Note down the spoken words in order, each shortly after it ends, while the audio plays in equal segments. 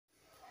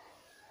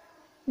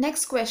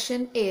Next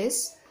question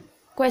is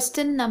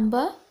question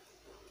number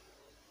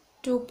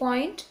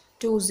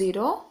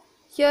 2.20.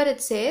 Here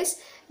it says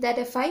that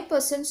a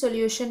 5%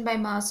 solution by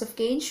mass of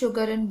cane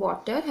sugar in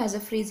water has a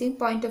freezing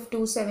point of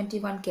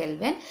 271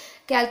 Kelvin.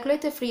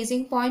 Calculate the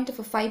freezing point of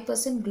a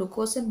 5%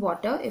 glucose in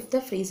water if the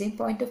freezing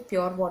point of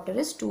pure water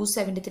is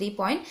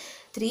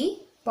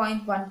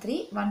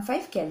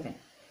 273.3.1315 Kelvin.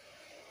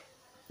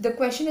 The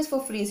question is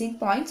for freezing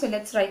point, so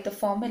let's write the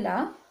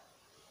formula.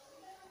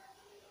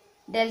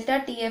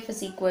 Delta TF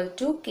is equal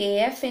to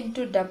KF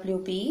into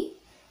WB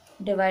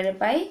divided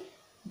by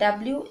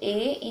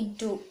WA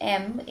into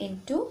M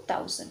into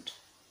 1000.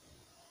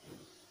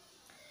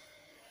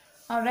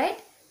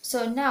 Alright,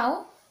 so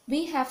now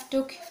we have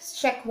to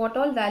check what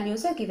all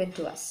values are given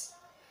to us.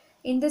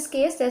 In this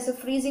case, there's a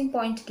freezing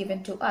point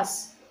given to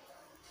us.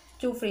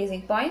 Two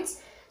freezing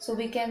points. So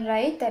we can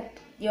write that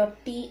your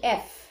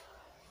TF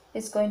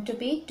is going to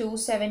be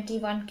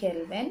 271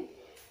 Kelvin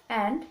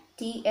and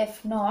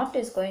TF naught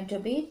is going to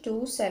be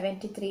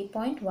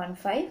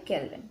 273.15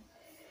 Kelvin.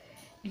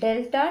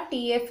 Delta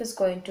TF is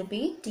going to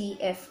be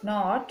TF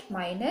naught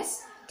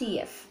minus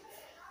TF.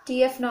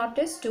 TF naught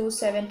is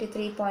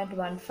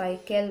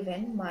 273.15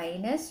 Kelvin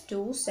minus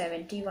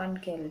 271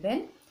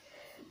 Kelvin,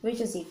 which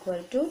is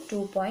equal to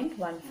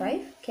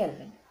 2.15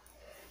 Kelvin.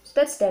 So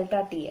that's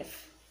delta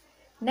TF.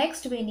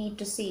 Next we need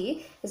to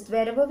see is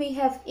wherever we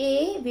have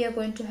A, we are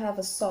going to have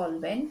a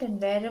solvent, and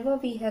wherever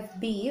we have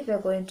B, we are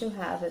going to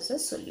have as a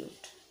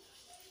solute.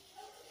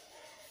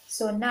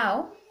 So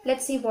now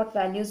let's see what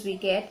values we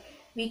get.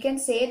 We can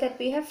say that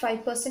we have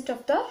 5%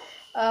 of the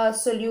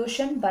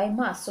solution by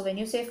mass. So when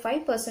you say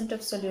 5%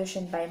 of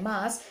solution by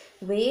mass,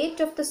 weight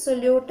of the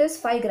solute is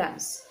 5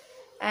 grams.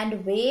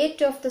 And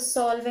weight of the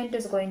solvent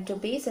is going to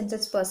be, since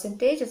it's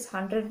percentage, it's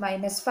 100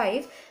 minus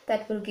 5,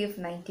 that will give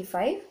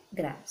 95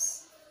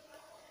 grams.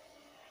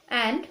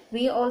 And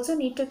we also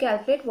need to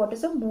calculate what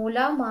is the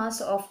molar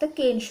mass of the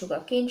cane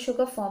sugar. Cane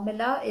sugar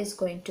formula is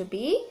going to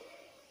be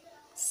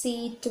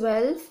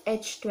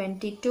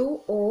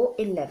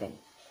C12H22O11.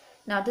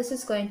 Now this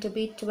is going to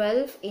be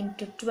 12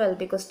 into 12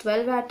 because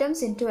 12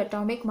 atoms into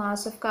atomic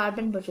mass of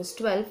carbon, which is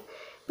 12,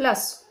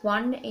 plus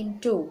 1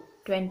 into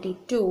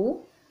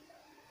 22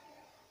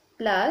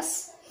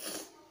 plus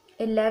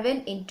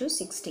 11 into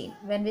 16.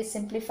 When we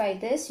simplify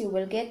this, you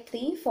will get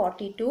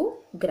 342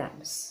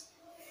 grams.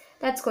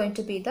 That's going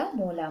to be the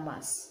molar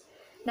mass.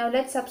 Now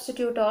let's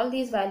substitute all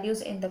these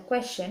values in the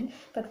question,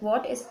 but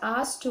what is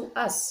asked to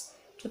us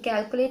to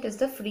calculate is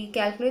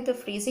calculate the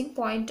freezing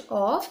point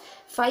of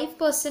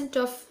 5%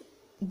 of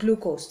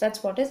glucose.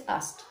 That's what is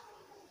asked.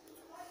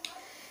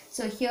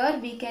 So here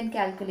we can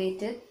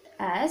calculate it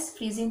as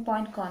freezing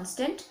point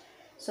constant.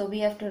 So we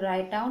have to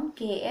write down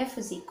KF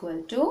is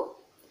equal to,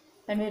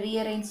 when we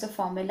rearrange the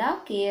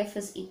formula, KF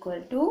is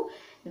equal to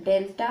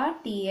delta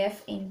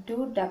TF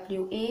into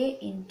WA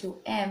into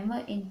M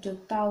into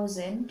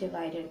 1000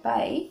 divided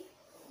by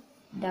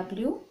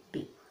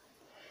WB.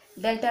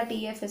 Delta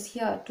TF is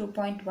here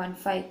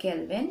 2.15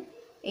 Kelvin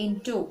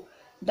into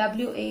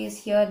WA is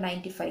here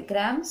 95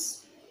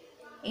 grams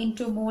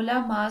into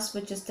molar mass,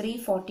 which is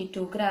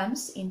 342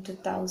 grams into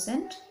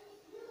 1000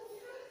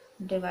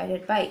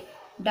 divided by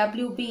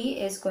WB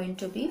is going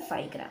to be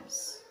 5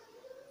 grams.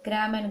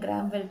 Gram and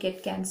gram will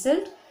get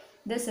cancelled.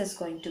 This is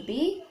going to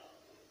be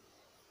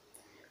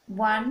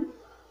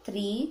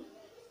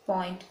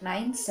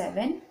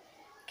 13.97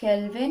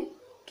 Kelvin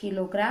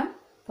kilogram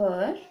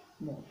per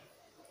mole.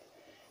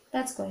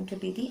 That's going to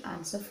be the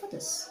answer for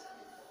this.